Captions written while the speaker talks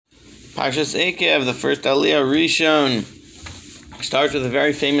Parshas Ekev, the first Aliyah Rishon, starts with a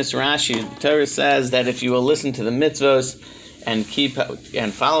very famous Rashi. The Torah says that if you will listen to the mitzvos and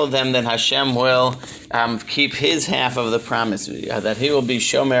follow them, then Hashem will keep His half of the promise, that He will be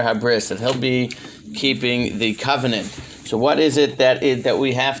Shomer Habris, that He'll be keeping the covenant. So what is it that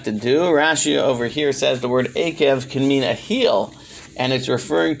we have to do? Rashi over here says the word Ekev can mean a heel, and it's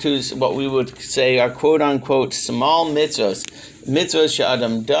referring to what we would say are quote-unquote small mitzvos. Mitzvos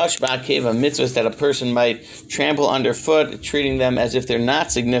she'adam dash ba'akeva, mitzvos that a person might trample underfoot, treating them as if they're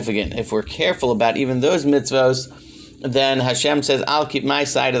not significant. If we're careful about even those mitzvos, then Hashem says, I'll keep my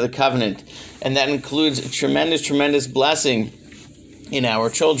side of the covenant. And that includes tremendous, tremendous blessing in our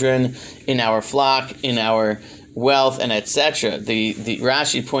children, in our flock, in our wealth, and etc. The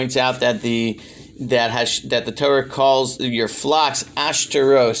Rashi points out that the Torah calls your flocks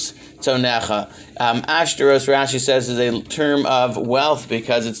ashtaros tzonecha. Ashtaros, Rashi says, is a term of wealth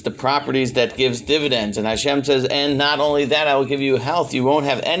because it's the properties that gives dividends. And Hashem says, and not only that, I will give you health. You won't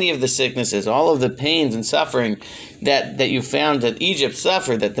have any of the sicknesses, all of the pains and suffering that you found that Egypt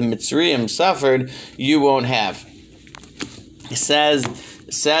suffered, that the Mitzrayim suffered, you won't have. It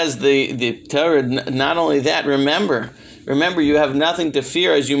says the Torah, not only that, remember, you have nothing to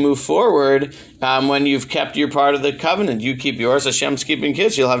fear as you move forward when you've kept your part of the covenant. You keep yours, Hashem's keeping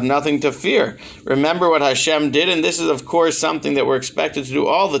his. You'll have nothing to fear. Remember what Hashem did, and this is, of course, something that we're expected to do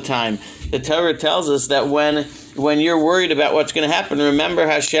all the time. The Torah tells us that when you're worried about what's going to happen, remember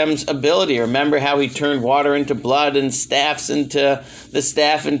Hashem's ability. Remember how He turned water into blood and staff into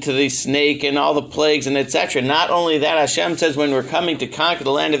the snake and all the plagues and etc. Not only that, Hashem says when we're coming to conquer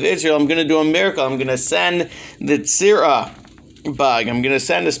the land of Israel, I'm going to do a miracle. I'm going to send the tzira bug. I'm going to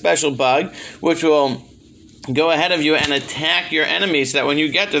send a special bug which will go ahead of you and attack your enemies so that when you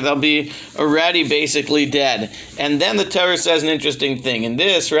get there, they'll be already basically dead. And then the Torah says an interesting thing. And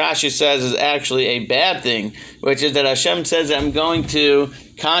this, Rashi says, is actually a bad thing, which is that Hashem says, I'm going to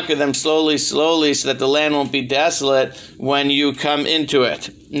conquer them slowly, so that the land won't be desolate when you come into it.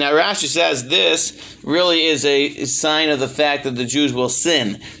 Now, Rashi says this really is a sign of the fact that the Jews will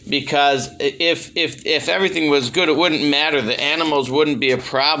sin, because if everything was good, it wouldn't matter. The animals wouldn't be a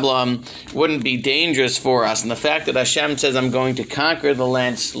problem, wouldn't be dangerous for us. And the fact that Hashem says, I'm going to conquer the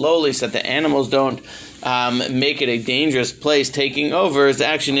land slowly so that the animals don't make it a dangerous place taking over, is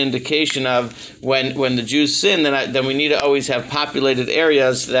actually an indication of when the Jews sin, then we need to always have populated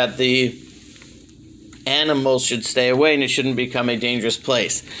areas so that the animals should stay away and it shouldn't become a dangerous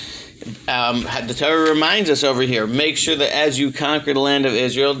place. The Torah reminds us over here, make sure that as you conquer the land of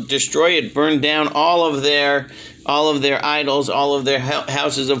Israel, destroy it, burn down all of their idols, all of their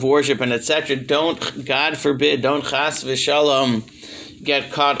houses of worship, and etc. Don't, God forbid, don't chas v'shalom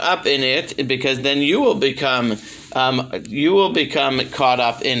get caught up in it, because then you will become caught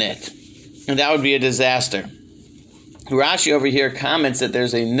up in it, and that would be a disaster. Rashi over here comments that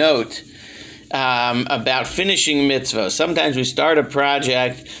there's a note about finishing mitzvah. Sometimes we start a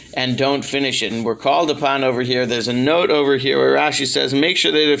project and don't finish it, and we're called upon over here. There's a note over here where Rashi says, make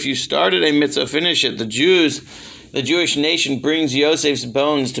sure that if you started a mitzvah, finish it. The Jewish nation brings Yosef's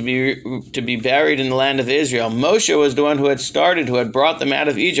bones to be buried in the land of Israel. Moshe was the one who had brought them out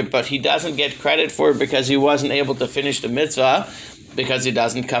of Egypt, but he doesn't get credit for it because he wasn't able to finish the mitzvah, because he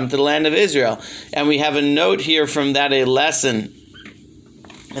doesn't come to the land of Israel. And we have a note here from that, a lesson,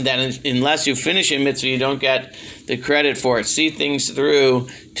 that unless you finish a mitzvah, you don't get the credit for it. See things through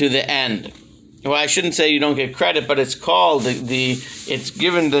to the end. Well, I shouldn't say you don't get credit, but it's called it's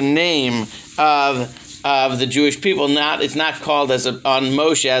given the name of the Jewish people. It's not called on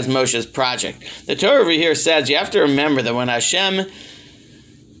Moshe as Moshe's project. The Torah over here says you have to remember that when Hashem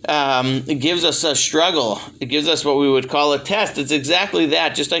gives us a struggle, it gives us what we would call a test. It's exactly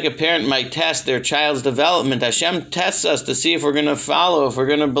that. Just like a parent might test their child's development, Hashem tests us to see if we're going to follow, if we're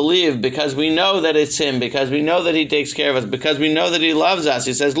going to believe, because we know that it's Him, because we know that He takes care of us, because we know that He loves us.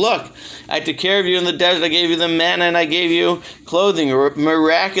 He says, look, I took care of you in the desert, I gave you the manna, and I gave you clothing.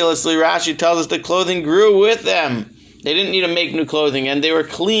 Miraculously, Rashi tells us the clothing grew with them. They didn't need to make new clothing, and they were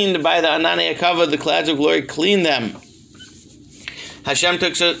cleaned by the Ananei HaKavod, the clouds of glory cleaned them. Hashem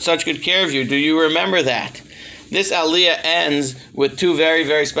took such good care of you. Do you remember that? This aliyah ends with two very,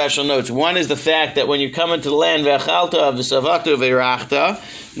 very special notes. One is the fact that when you come into the land, v'achalta v'savatu v'irachta,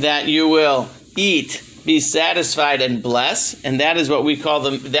 that you will eat, be satisfied, and bless. And that is what we call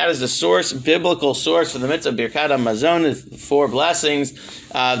that is the source, biblical source for the mitzvah Birkat HaMazon, 4 blessings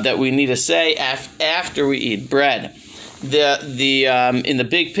that we need to say after we eat bread. in the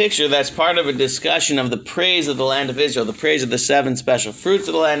big picture, that's part of a discussion of the praise of the land of Israel, the praise of the 7 special fruits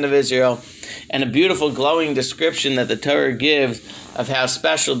of the land of Israel, and a beautiful glowing description that the Torah gives of how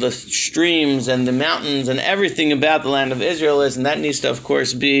special the streams and the mountains and everything about the land of Israel is, and that needs to, of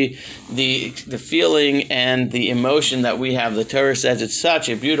course, be the feeling and the emotion that we have. The Torah says it's such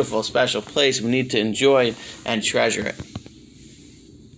a beautiful, special place. We need to enjoy and treasure it.